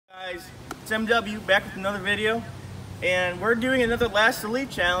Guys, it's MW back with another video, and we're doing another Last Elite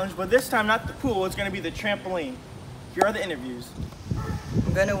challenge, but this time not the pool, it's going to be the trampoline. Here are the interviews.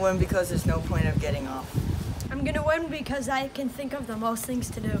 I'm gonna win because there's no point of getting off. I'm gonna win because I can think of the most things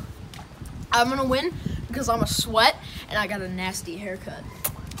to do. I'm gonna win because I'm a sweat and I got a nasty haircut.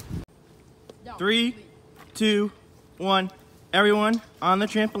 3, 2, 1. Everyone on the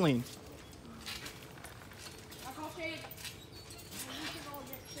trampoline.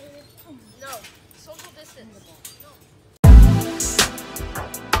 No, social distance.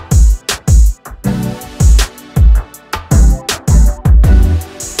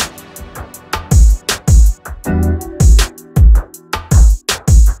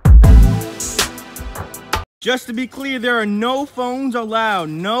 Just to be clear, there are no phones allowed.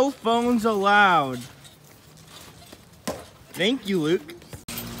 No phones allowed. Thank you, Luke.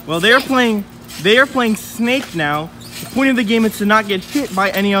 Well, they are playing Snake now. The point of the game is to not get hit by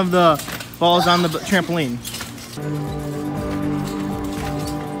any of the balls on the trampoline.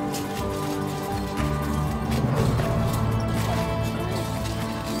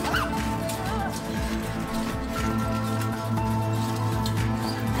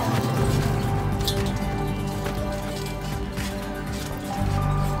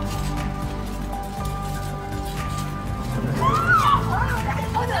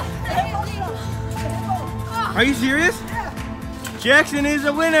 Are you serious? Jackson is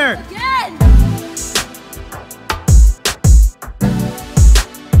a winner! Again!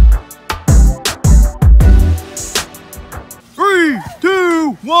 Three,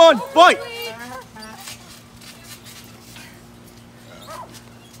 two, one, fight!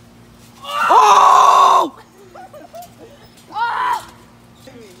 Oh! Ah!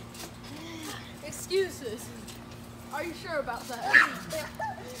 Excuses. Are you sure about that?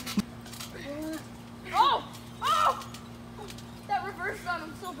 Oh! Oh! That reversed on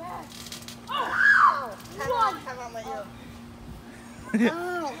him so bad. Oh! One! How about my you?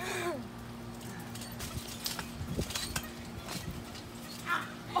 Oh!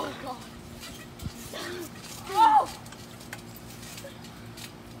 Oh God! Oh!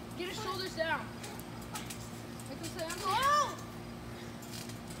 Get his shoulders down. Make him say, oh!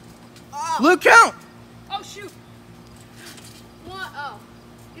 Luke, count! Oh shoot! One, oh.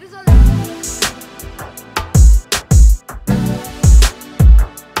 Get his other.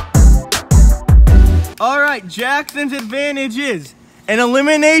 All right, Jackson's advantage is an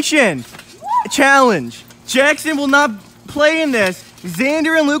elimination challenge. Jackson will not play in this.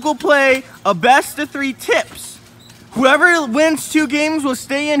 Xander and Luke will play a best of 3 tips. Whoever wins 2 games will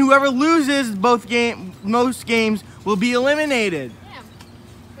stay in. Whoever loses most games will be eliminated.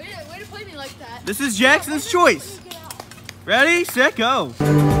 Damn. Way to play me like that. This is Jackson's choice. Ready, set, go.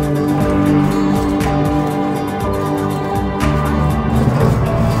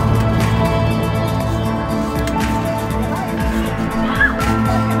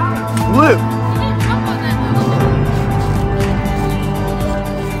 Luke.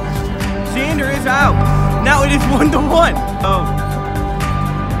 Xander is out. Now it is 1-1. Oh.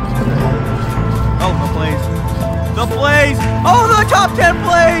 Oh, the plays. The plays. Oh, the top 10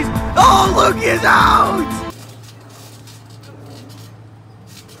 plays. Oh, Luke is out.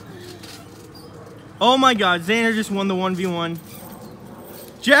 Oh my God, Xander just won the 1v1.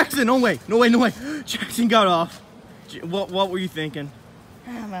 Jackson, no way, no way, no way. Jackson got off. What were you thinking?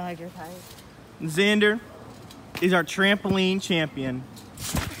 My legs are tired. Xander is our trampoline champion.